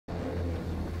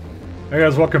Hey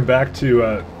guys, welcome back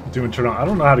to Doom Eternal. I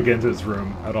don't know how to get into this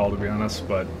room at all, to be honest,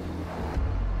 but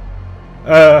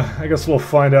I guess we'll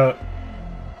find out.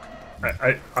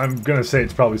 I'm gonna say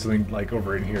it's probably something like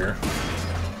over in here.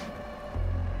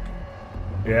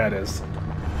 Yeah, it is.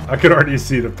 I could already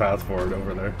see the path forward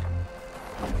over there.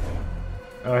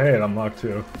 Oh hey, it unlocked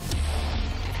too.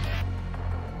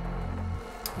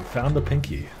 We found the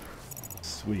pinky.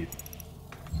 Sweet.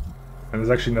 And there's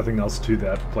actually nothing else to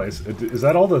that place. Is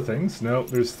that all the things? No,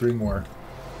 there's 3 more.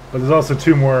 But there's also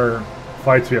 2 more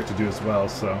fights we have to do as well,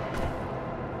 so...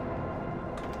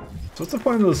 So what's the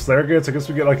point of the Slayer Gates? I guess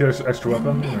we get like an extra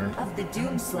weapon? The myth Or... of the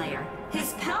Doomslayer,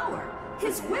 his power,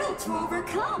 his will to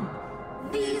overcome.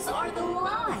 These are the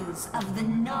lies of the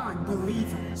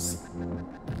non-believers.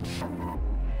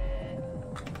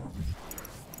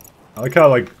 I like how,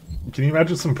 like, can you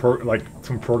imagine some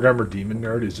programmer demon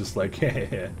nerd who's just like,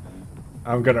 hey,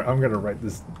 I'm gonna write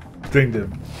this thing to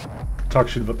talk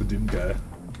shit about the Doom guy.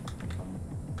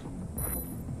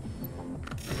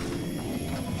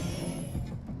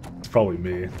 It's probably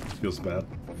me. Feels bad.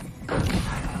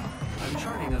 I'm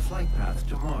charting a flight path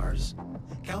to Mars.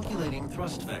 Calculating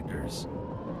thrust vectors.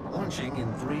 Launching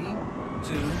in 3, 2,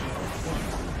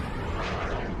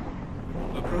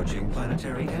 1. Approaching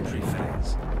planetary entry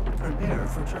phase. Prepare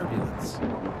for turbulence.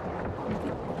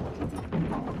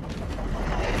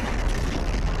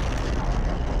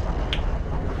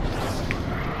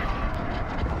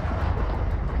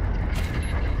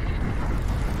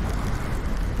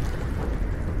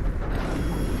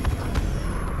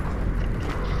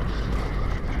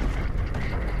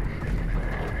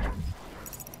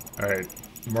 Alright,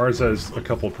 Mars has a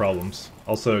couple problems.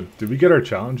 Also, did we get our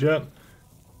challenge yet?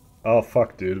 Oh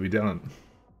fuck, dude, we didn't.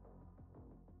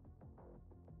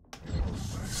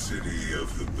 City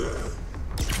of the Bell.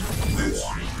 This is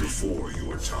before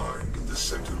your time in the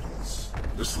Sentinels.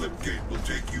 The slip gate will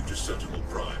take you to Sentinel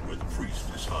Prime where the priest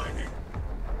is hiding.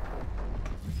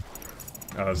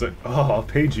 Oh, is it? Oh,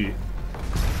 Pagey.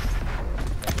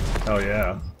 Oh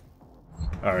yeah.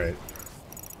 Alright.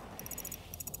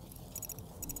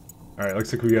 Alright,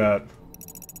 looks like we got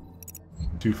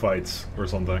 2 fights or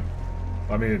something.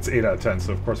 I mean, it's 8 out of 10,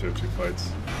 so of course we have 2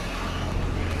 fights.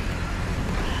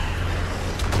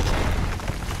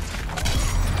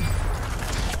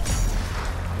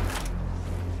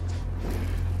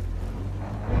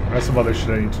 That's some other shit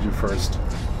I need to do first.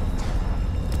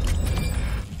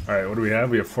 Alright, what do we have?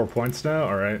 We have 4 points now?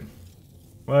 Alright.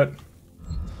 What?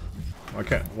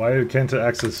 Why can't I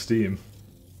access Steam?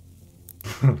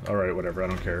 Alright, whatever, I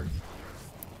don't care.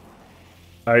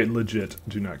 I legit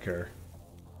do not care.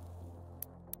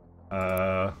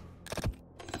 Alright,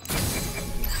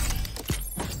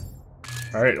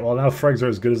 well now frags are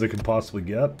as good as they can possibly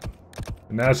get.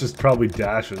 And now it's just probably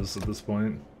dashes at this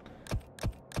point.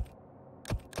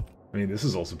 I mean, this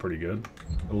is also pretty good.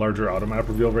 A larger automap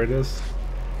reveal radius.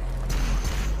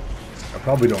 I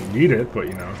probably don't need it, but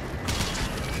you know.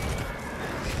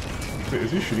 Wait,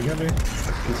 is he shooting at me?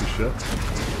 That piece of shit.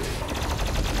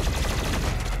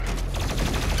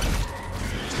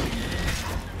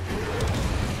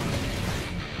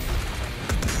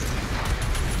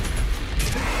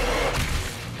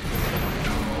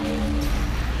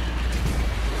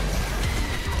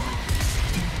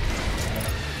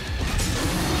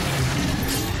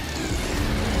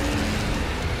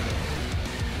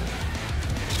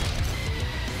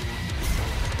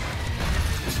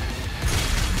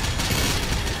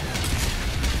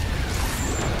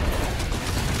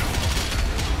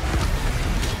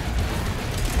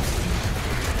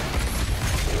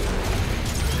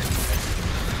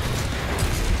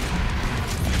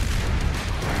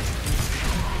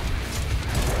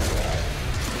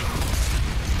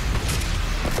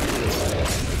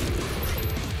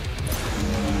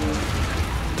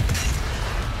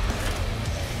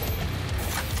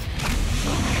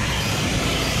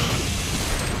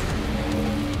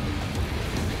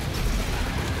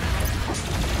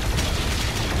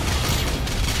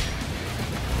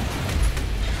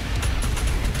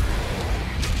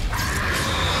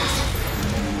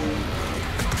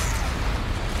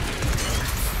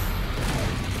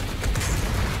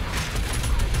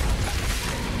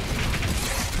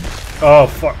 Oh,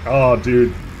 fuck. Oh,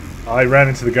 dude. I ran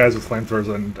into the guys with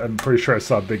flamethrowers, and I'm pretty sure I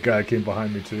saw a big guy came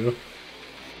behind me, too.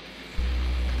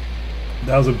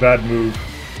 That was a bad move.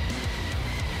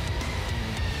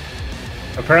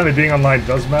 Apparently being online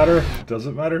does matter. Does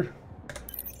it matter?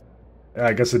 Yeah,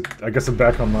 I guess I'm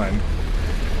back online.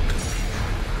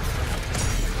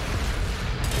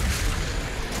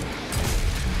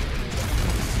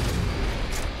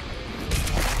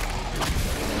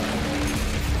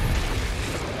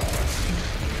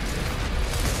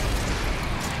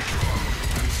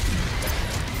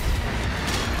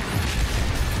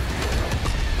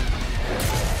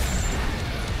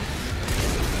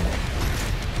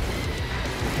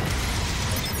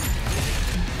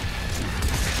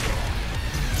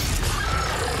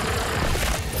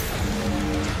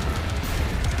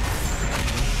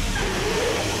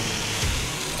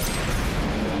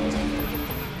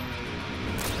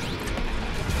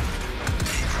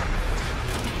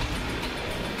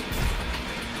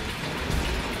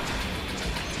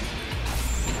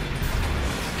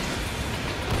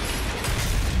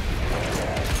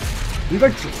 You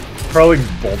like hurling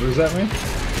boulders at me?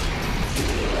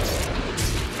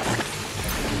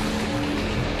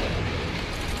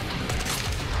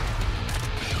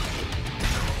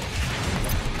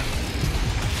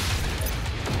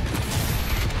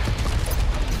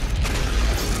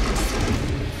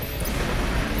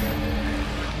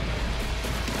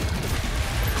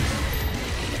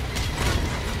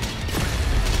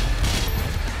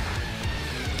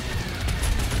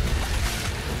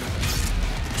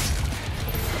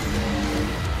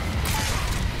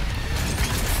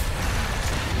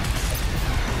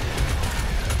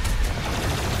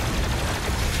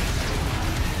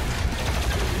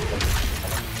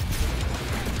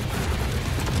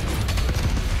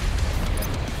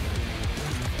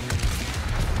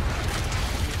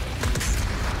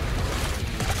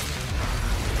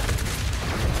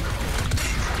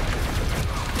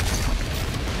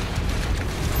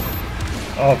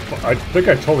 Oh, I think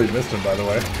I totally missed him, by the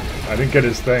way. I didn't get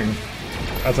his thing.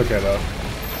 That's okay, though.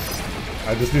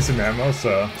 I just need some ammo,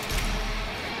 so...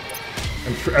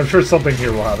 I'm sure something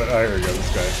here will have it. Oh, here we go,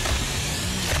 this guy.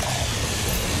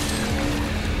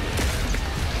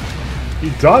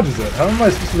 He dodges it. How am I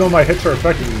supposed to know my hits are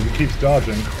effective if he keeps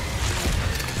dodging?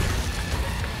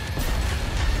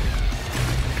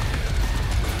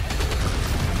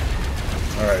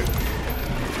 Alright.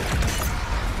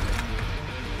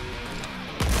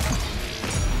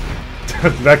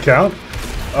 Did that count?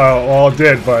 Oh, well, it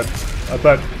did, but I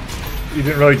thought you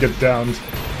didn't really get downed.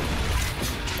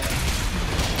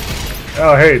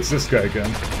 Oh, hey, it's this guy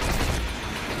again.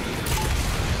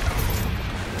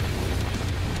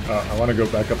 I want to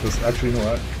go back up this. Actually, you know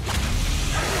what?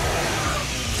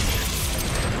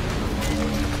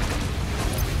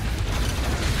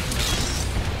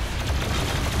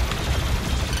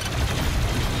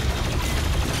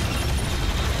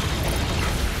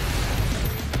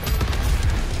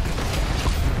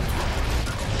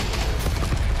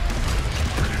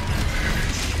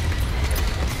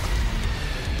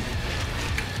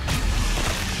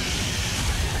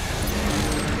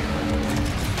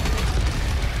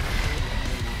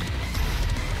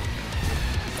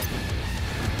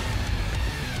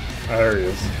 There he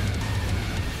is.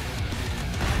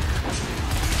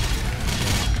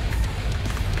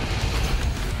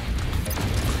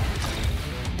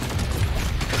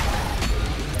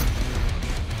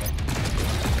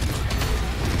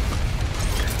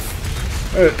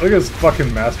 Hey, look at this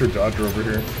fucking master dodger over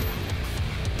here.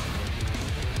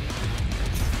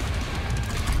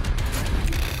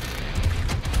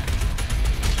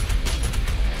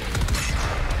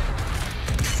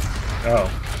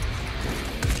 Oh.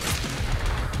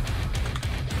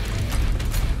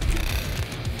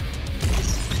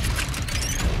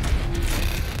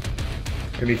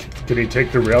 Can he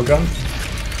take the railgun?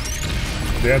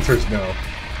 The answer is no.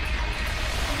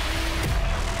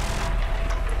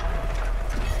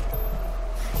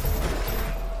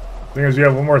 Thing is, we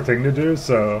have one more thing to do,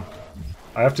 so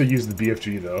I have to use the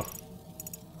BFG though.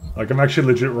 Like, I'm actually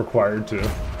legit required to.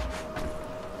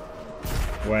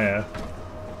 Wow.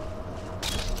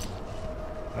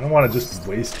 I don't want to just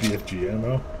waste BFG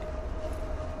ammo.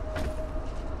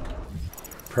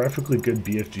 Perfectly good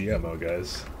BFG ammo,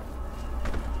 guys.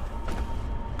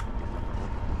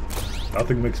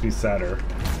 Nothing makes me sadder.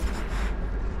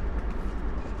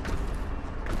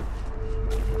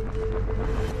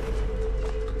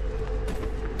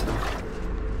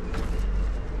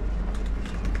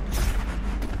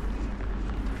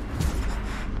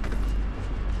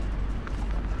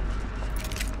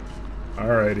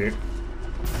 Alrighty.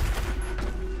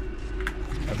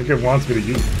 I think it wants me to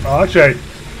use... Oh, actually, I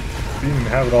didn't even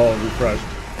have it all refreshed.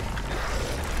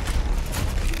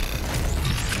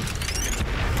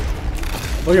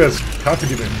 Look at this. How could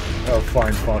you even... Oh,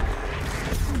 fine, fuck.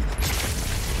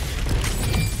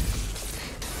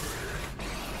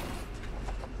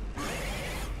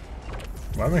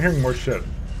 Why am I hearing more shit?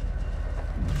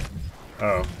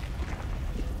 Oh.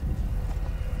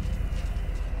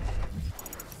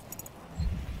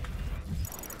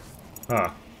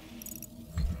 Huh.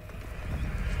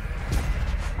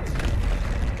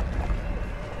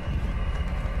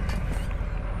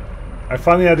 I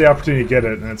finally had the opportunity to get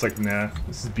it, and it's like, nah,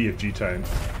 this is BFG time.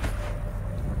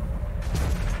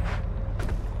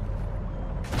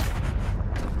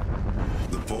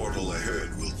 The portal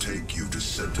ahead will take you to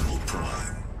Sentinel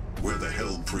Prime, where the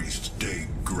Hell Priest Daig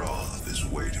Groth is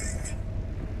waiting.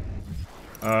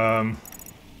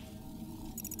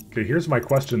 Okay, here's my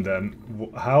question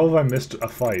then. How have I missed a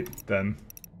fight, then?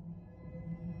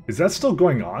 Is that still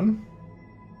going on?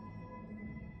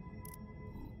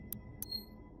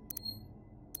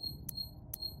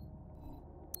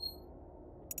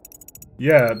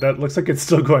 Yeah, that looks like it's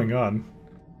still going on.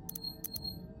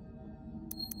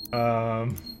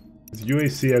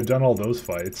 UAC, I've done all those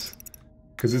fights.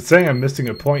 Because it's saying I'm missing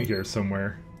a point here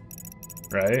somewhere.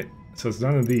 Right? So it's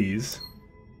none of these.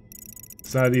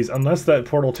 It's none of these. Unless that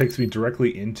portal takes me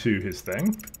directly into his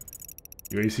thing.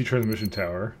 UAC transmission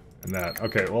tower. And that.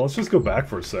 Okay, well, let's just go back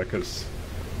for a sec, because...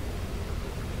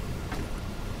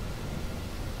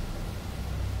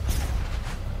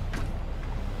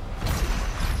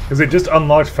 Because it just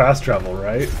unlocked fast travel,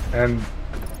 right? And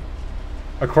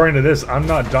according to this, I'm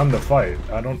not done the fight.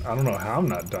 I don't know how I'm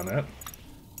not done it.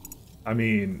 I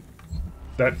mean,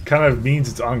 that kind of means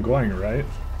it's ongoing, right?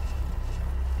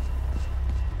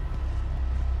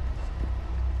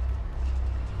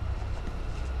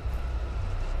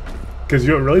 Because you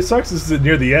know what really sucks? This is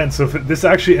near the end, so if this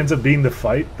actually ends up being the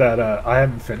fight that I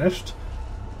haven't finished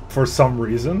for some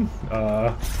reason,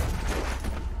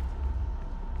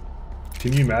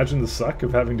 can you imagine the suck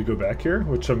of having to go back here?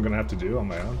 Which I'm going to have to do on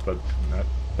my own, but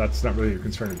that's not really a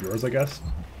concern of yours, I guess.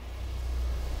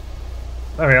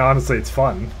 I mean, honestly, it's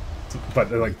fun. But,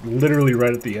 like, literally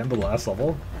right at the end of the last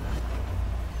level.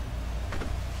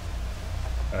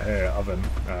 Hey, oven.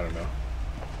 I don't know.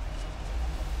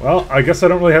 Well, I guess I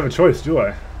don't really have a choice, do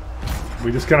I?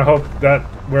 We just kind of hope that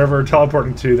wherever we're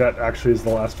teleporting to, that actually is the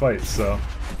last fight, so...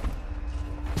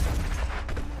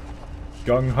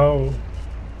 Gung-ho.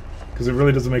 Because it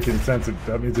really doesn't make any sense.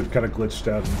 That means it kind of glitched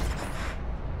out. And,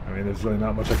 I mean, there's really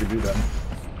not much I can do then.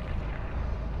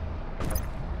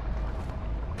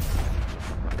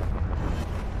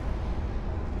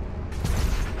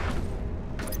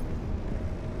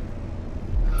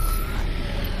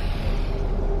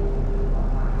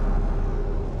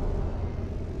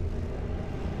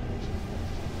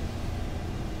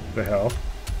 The hell?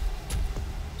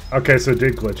 Okay, so it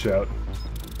did glitch out.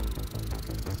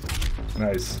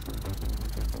 Nice.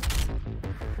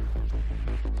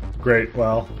 Great,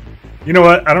 well, you know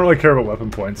what? I don't really care about weapon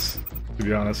points, to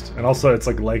be honest. And also, it's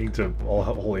like lagging to all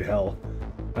holy hell.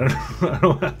 I don't know, I don't know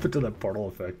what happened to that portal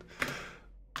effect.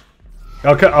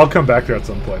 I'll come back there at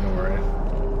some point, don't worry.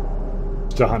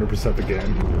 Just 100% the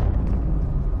game.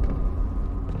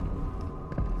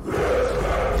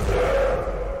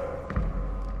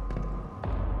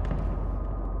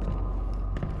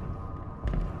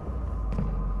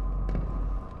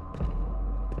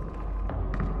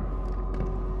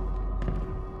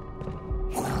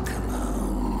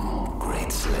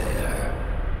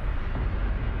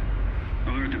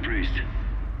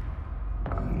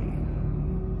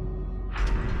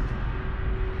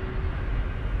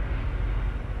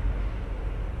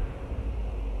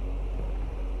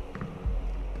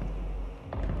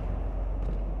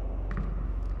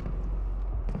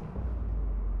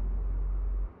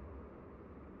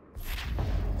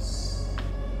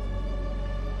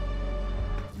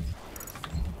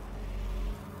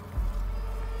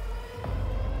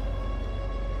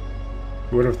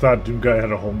 Who would have thought Doomguy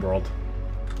had a homeworld?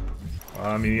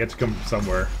 I mean, you have to come from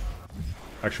somewhere.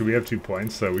 Actually, we have 2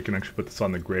 points, so we can actually put this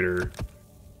on the greater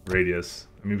radius.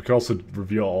 I mean, we can also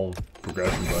reveal all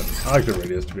progression, but I like the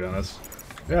radius, to be honest.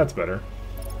 Yeah, it's better.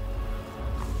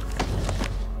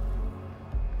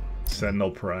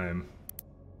 Sentinel Prime.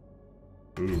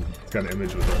 Ooh, it's got an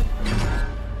image with it.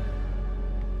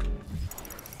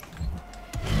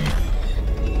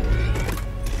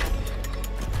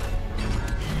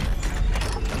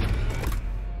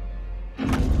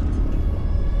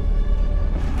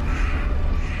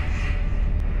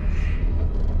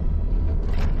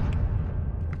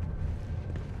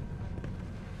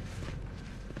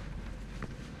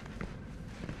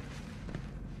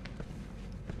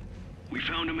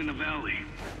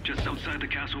 The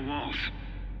castle walls.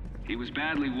 He was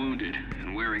badly wounded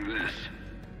and wearing this.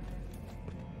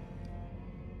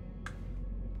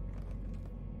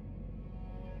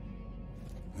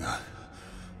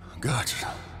 Guts.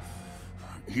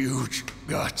 Huge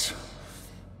guts.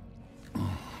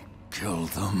 Kill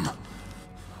them.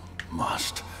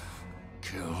 Must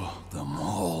kill them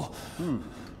all.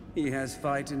 He has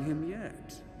fight in him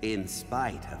yet. In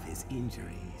spite of his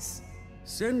injuries.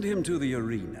 Send him to the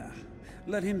arena.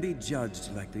 Let him be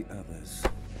judged like the others.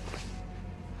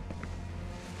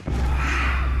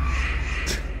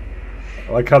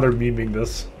 I like how they're memeing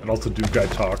this, and also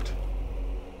Doomguy talked.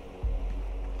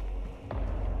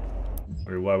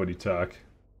 Or why would he talk?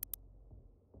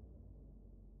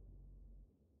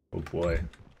 Oh boy.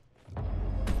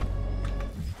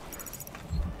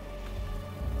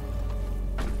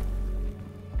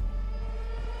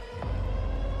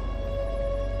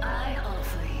 I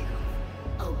offer you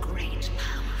a great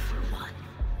powerful one,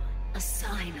 a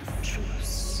sign of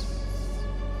truce.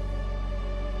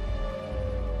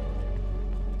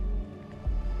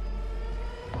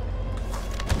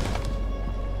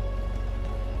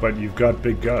 But you've got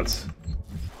big guts.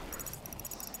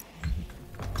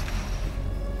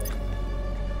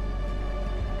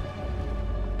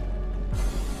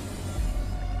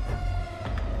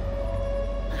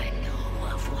 I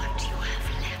know of what you have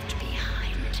left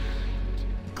behind.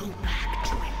 Go back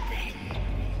to it then.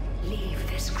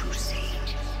 Leave this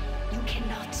crusade. You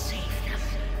cannot save them.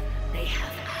 They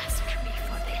have asked me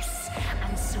for this,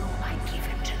 and so I give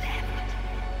it to them.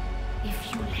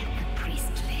 If you let the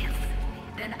priest live,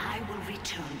 then I will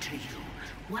return to you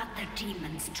what the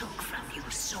demons took from you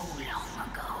so long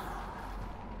ago.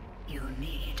 You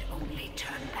need only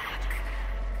turn back,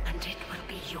 and it will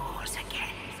be yours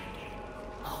again.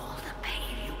 All the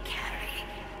pain you carry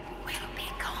will be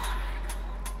gone.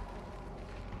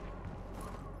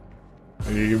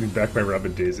 Are you giving me back my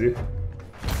Rabbit Daisy?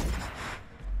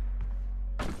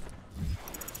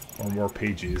 Or more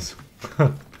pages?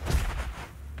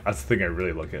 That's the thing I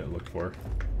really look for.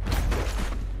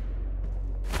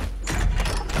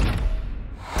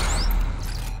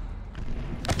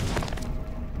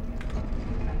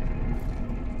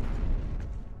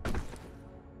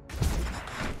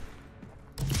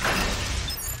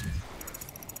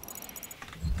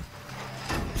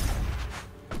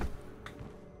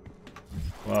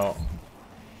 Well,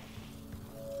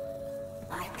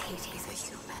 I pity the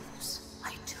humans.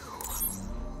 I do.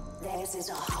 Theirs is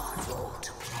a hard role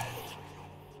to play.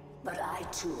 But I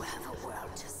too have a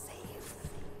world to save.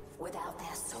 Without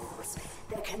their souls,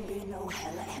 there can be no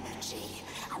hell energy,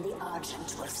 and the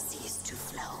Argent will cease to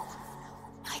flow.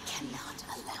 I cannot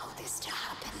allow this to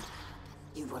happen.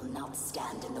 You will not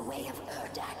stand in the way of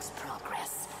Urdak's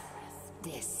progress.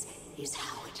 This is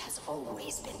how it has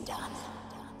always been done.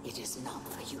 It is not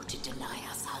for you to deny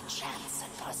us our chance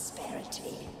at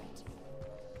prosperity.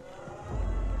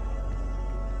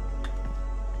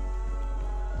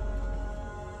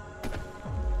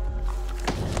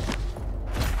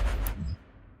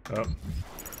 oh.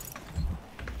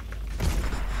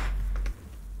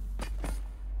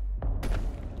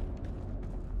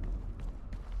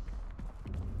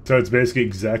 So it's basically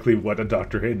exactly what a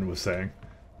Dr. Hayden was saying.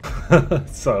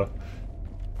 So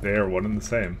they are one and the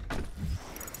same.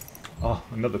 Oh,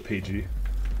 another pagey.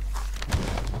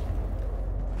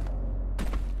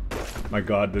 My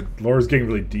god, the lore is getting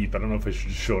really deep. I don't know if I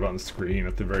should show it on screen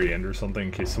at the very end or something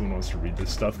in case someone wants to read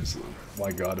this stuff. Because,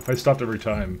 my god, if I stopped every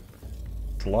time,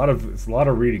 it's a lot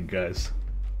of reading, guys.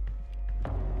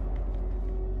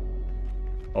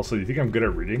 Also, do you think I'm good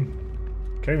at reading?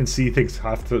 Can't even see things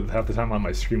half the time on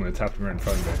my screen when it's happening right in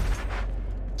front of me.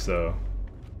 So.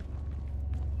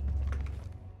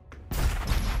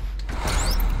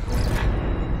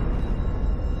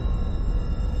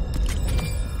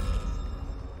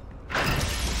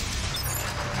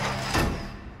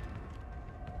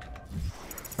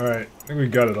 Alright, I think we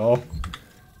got it all.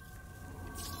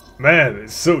 Man,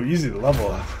 it's so easy to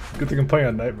level up. Good thing I'm playing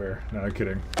on Nightmare. No, I'm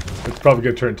kidding. It's probably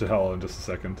gonna turn to hell in just a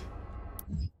second.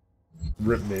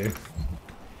 Rip me.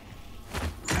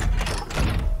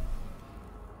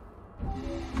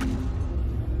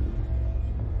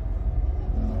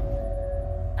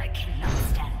 I cannot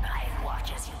stand by and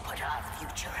watch as you put our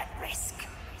future at risk.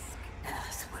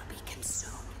 Earth will be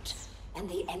consumed, and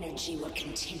the energy will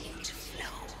continue to flow.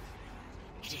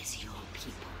 It is your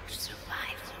people's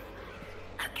survival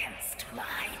against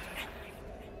mine.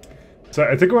 So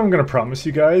I think what I'm gonna promise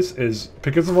you guys is,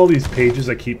 because of all these pages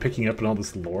I keep picking up and all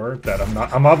this lore that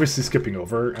I'm obviously skipping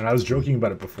over, and I was joking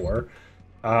about it before.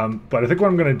 But I think what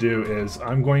I'm gonna do is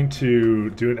I'm going to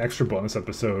do an extra bonus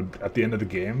episode at the end of the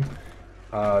game,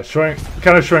 showing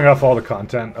off all the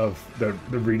content of the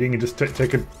reading, and just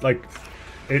take it, like,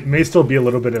 it may still be a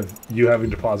little bit of you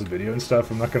having to pause a video and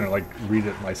stuff. I'm not gonna like read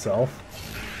it myself,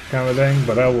 kind of thing,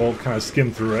 but I will kind of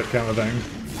skim through it, kind of thing.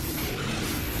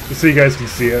 Just so you guys can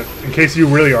see it. In case you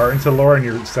really are into lore and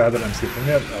you're sad that I'm skipping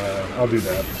it, I'll do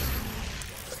that.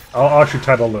 I'll actually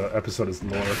title the episode as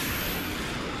lore.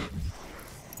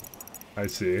 I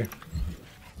see.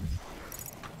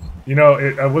 You know,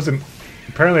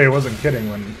 apparently I wasn't kidding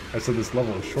when I said this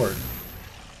level was short.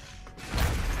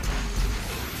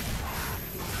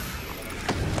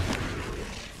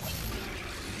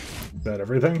 Is that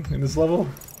everything in this level?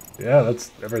 Yeah,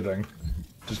 that's everything.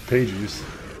 Just pages.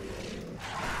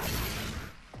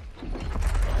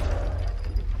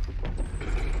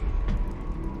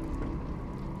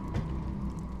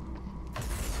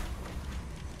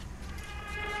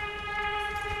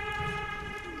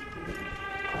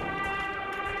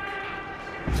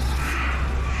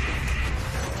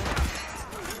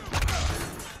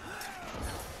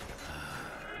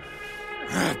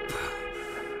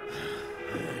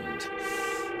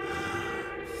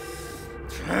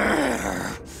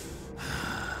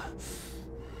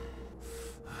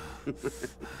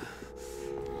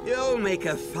 You'll make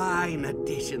a fine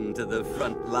addition to the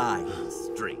front lines,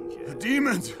 stranger. The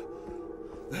demons!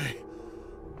 They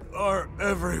are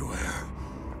everywhere.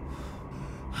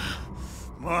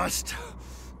 Must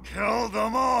kill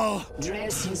them all!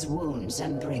 Dress his wounds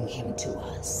and bring him to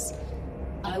us.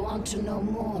 I want to know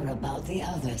more about the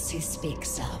others he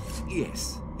speaks of.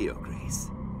 Yes, Your Grace.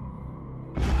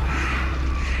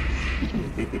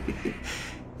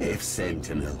 If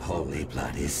Sentinel holy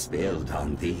blood is spilled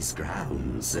on these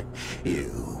grounds,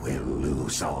 you will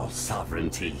lose all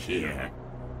sovereignty here.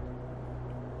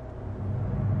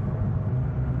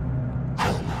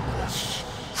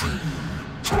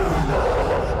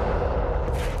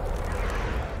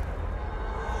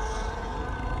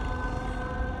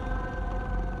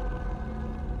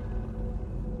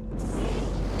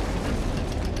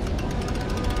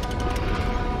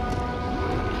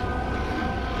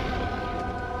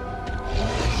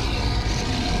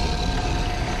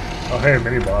 Oh, hey,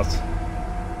 mini-boss.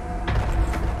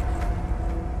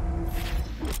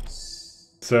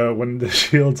 So, when the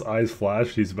shield's eyes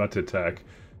flash, he's about to attack.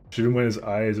 Shoot him when his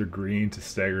eyes are green to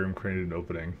stagger him, create an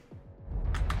opening.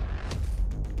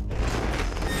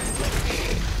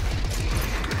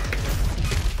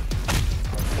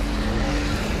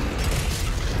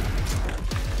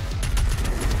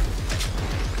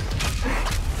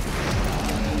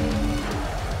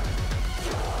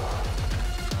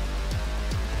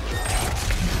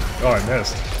 Oh, I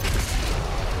missed.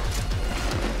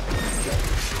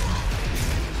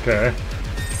 Okay.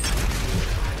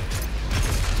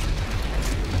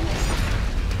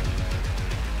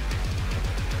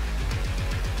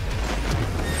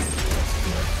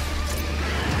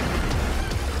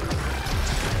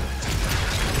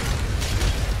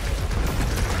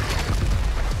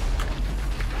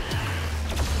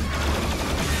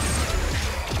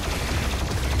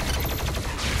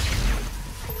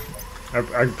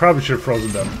 I probably should have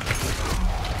frozen them.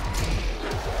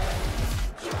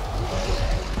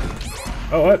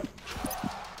 Oh, what?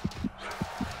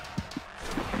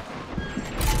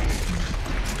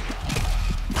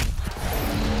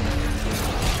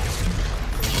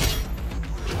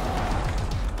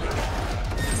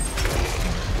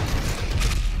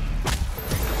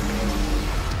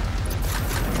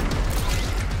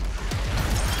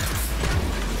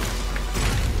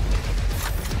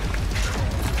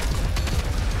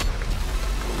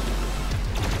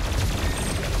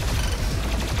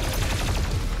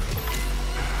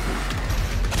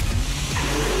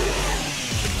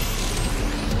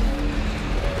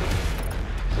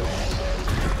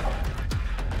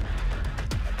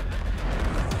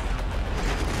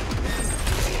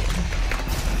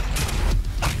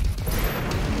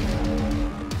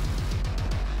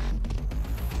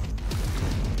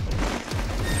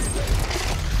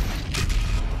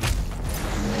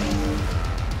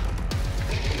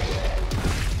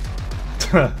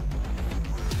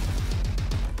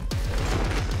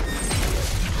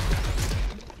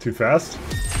 Too fast?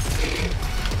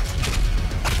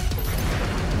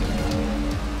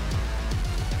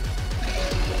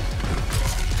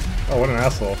 Oh, what an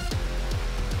asshole.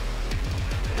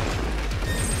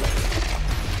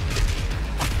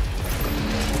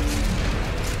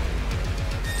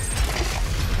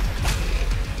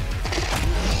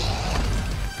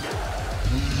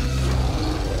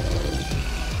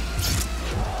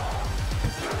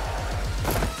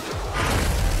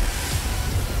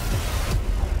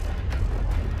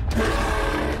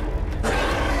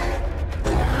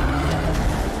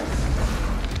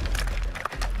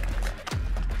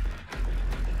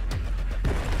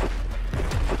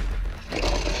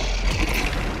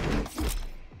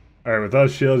 Alright, without a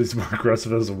shield, he's more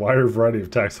aggressive and has a wider variety of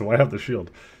attacks, so why have the shield?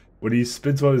 When he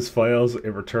spins one of his flails,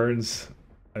 it returns.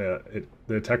 The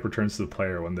attack returns to the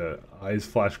player. When the eyes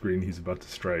flash green, he's about to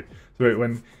strike. So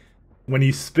wait, when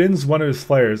he spins one of his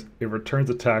flares, it returns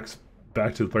attacks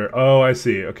back to the player. Oh, I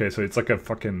see. Okay, so it's like a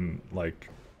fucking, like,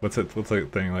 what's that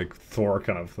thing, like Thor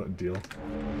kind of deal.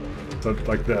 So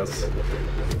like this.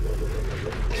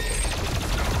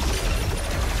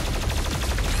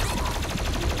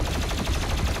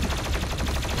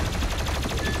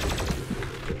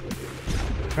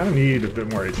 I kind of need a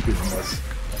bit more HP than this.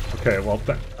 Okay, well,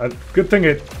 good thing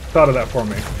it thought of that for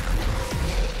me.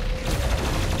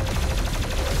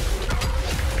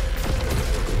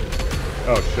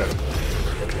 Oh, shit.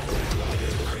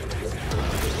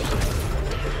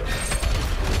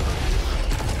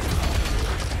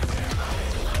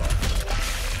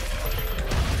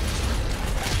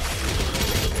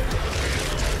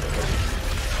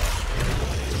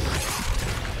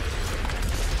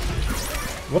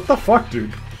 What the fuck,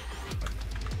 dude?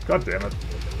 God damn it.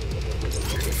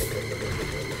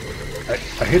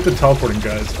 I hate the teleporting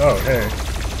guys. Oh, hey.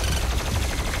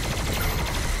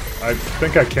 I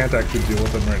think I can't actually deal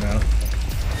with them right now.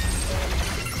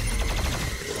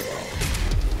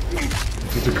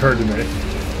 It just occurred to me.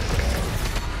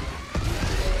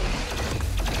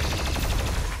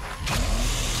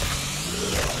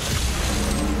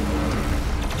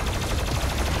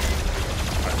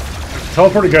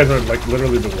 Teleporting guys are like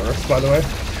literally the worst, by the way.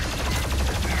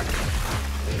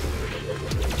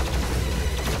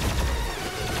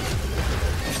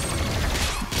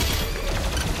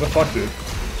 What the fuck, dude?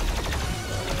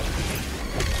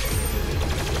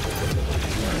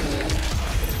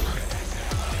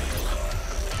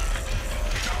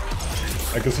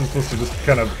 I guess I'm supposed to just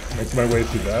kind of make my way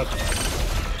through that.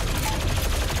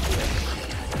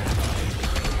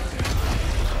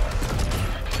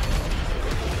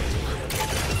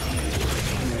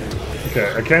 Okay,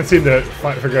 I can't seem to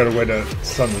figure out a way to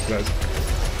stun those guys.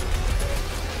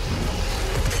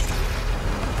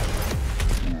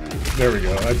 There we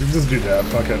go. I can just do that.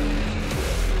 Fuck it.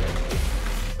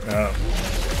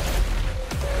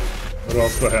 What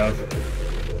else do I have?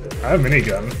 I have a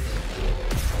minigun.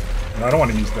 No, I don't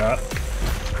want to use that.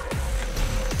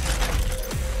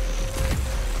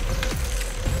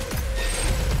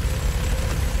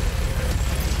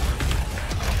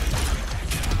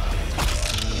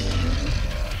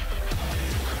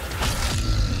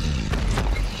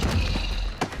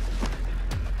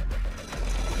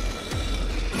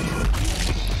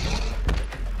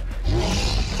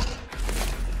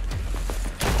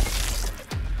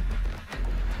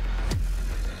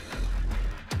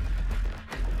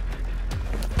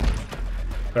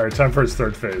 Alright, time for its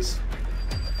third phase.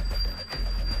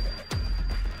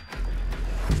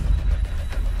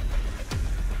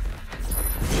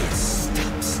 It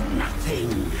stops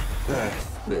nothing.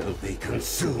 Earth will be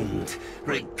consumed,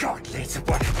 regardless of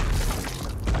what...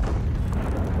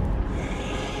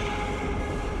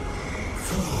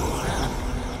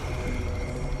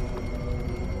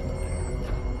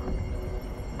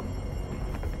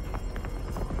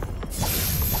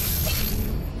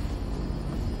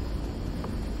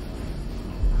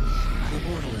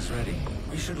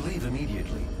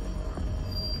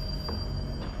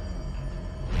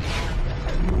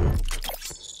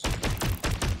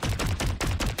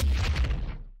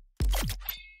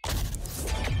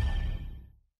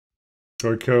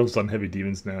 Sword kills on heavy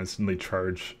demons now instantly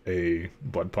charge a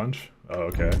blood punch. Oh,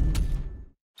 okay.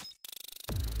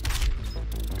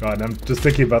 God, I'm just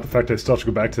thinking about the fact I still have to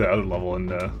go back to the other level and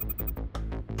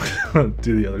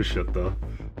do the other shit though.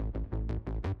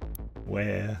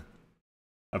 Where?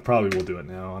 I probably will do it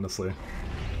now, honestly.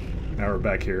 Now we're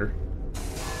back here.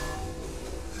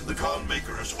 The Khan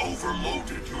Maker has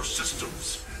overloaded your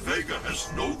systems. Vega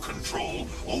has no control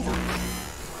over...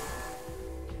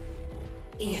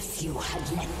 If you had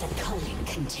let the culling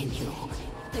continue,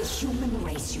 the human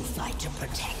race you fight to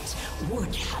protect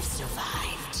would have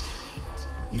survived.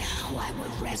 Now I will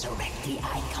resurrect the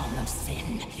Icon of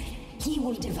Sin. He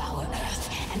will devour Earth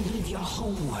and leave your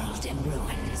homeworld in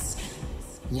ruins.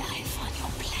 Life on your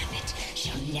planet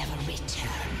shall never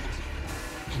return.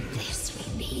 And this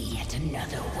will be yet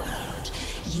another world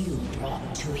you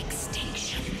brought to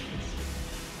extinction.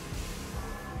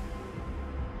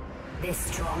 This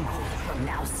stronghold will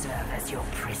now serve as your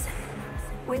prison.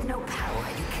 With no power,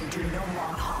 you can do no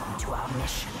more harm to our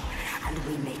mission, and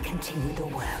we may continue the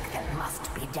work that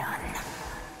must be done.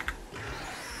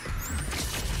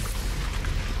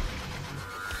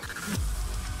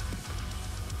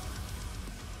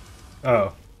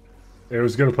 Oh. It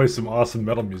was gonna play some awesome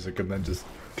metal music and then just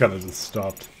kind of just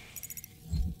stopped.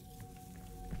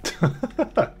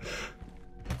 How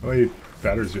many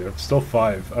batteries do you have? Still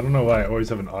 5. I don't know why I always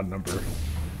have an odd number.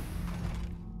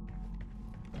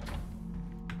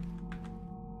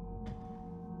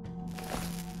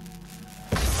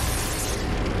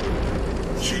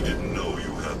 She didn't know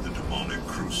you had the demonic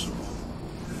crucible.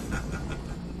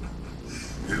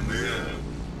 In the end,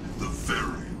 the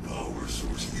very power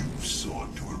source you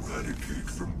sought to eradicate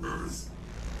from Earth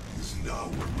is now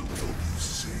what will help you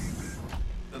save it.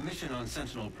 The mission on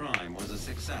Sentinel Prime was a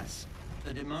success.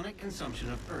 The demonic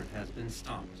consumption of Earth has been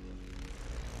stopped.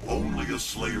 Only a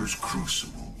Slayer's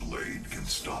Crucible blade can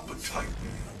stop a Titan.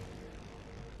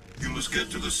 You must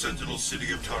get to the Sentinel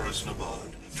city of Taras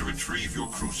Nabad to retrieve your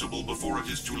Crucible before it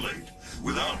is too late.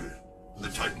 Without it, the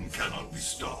Titan cannot be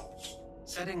stopped.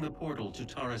 Setting the portal to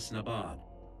Taras Nabad.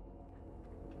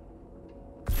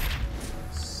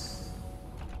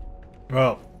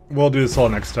 Well, we'll do this all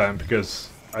next time because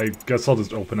I guess I'll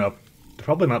just open up.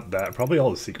 Probably not that. Probably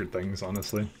all the secret things,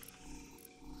 honestly.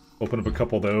 Open up a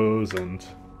couple of those and,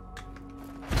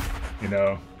 you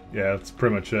know, Yeah, that's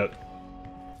pretty much it.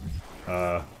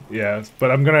 Yeah,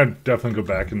 but I'm gonna definitely go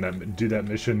back and do that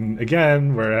mission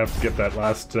again, where I have to get that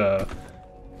last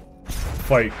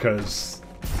fight, because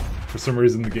for some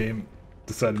reason the game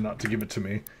decided not to give it to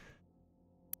me.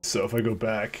 So if I go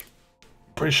back,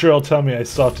 pretty sure it'll tell me I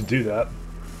still have to do that.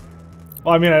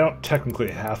 Well, I mean, I don't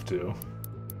technically have to.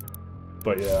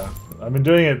 But yeah, I've been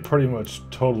doing it pretty much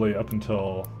totally up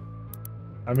until...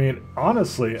 I mean,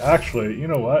 honestly, actually, you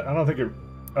know what? I don't think it...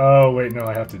 Oh, wait, no,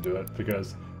 I have to do it,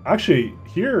 because... Actually,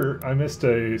 here, I missed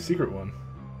a secret one.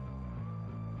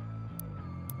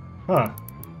 Huh.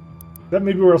 Is that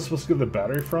maybe where I was supposed to get the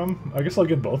battery from? I guess I'll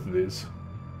get both of these.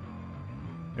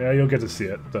 Yeah, you'll get to see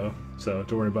it, though, so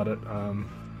don't worry about it.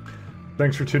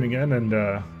 Thanks for tuning in,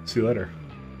 and see you later.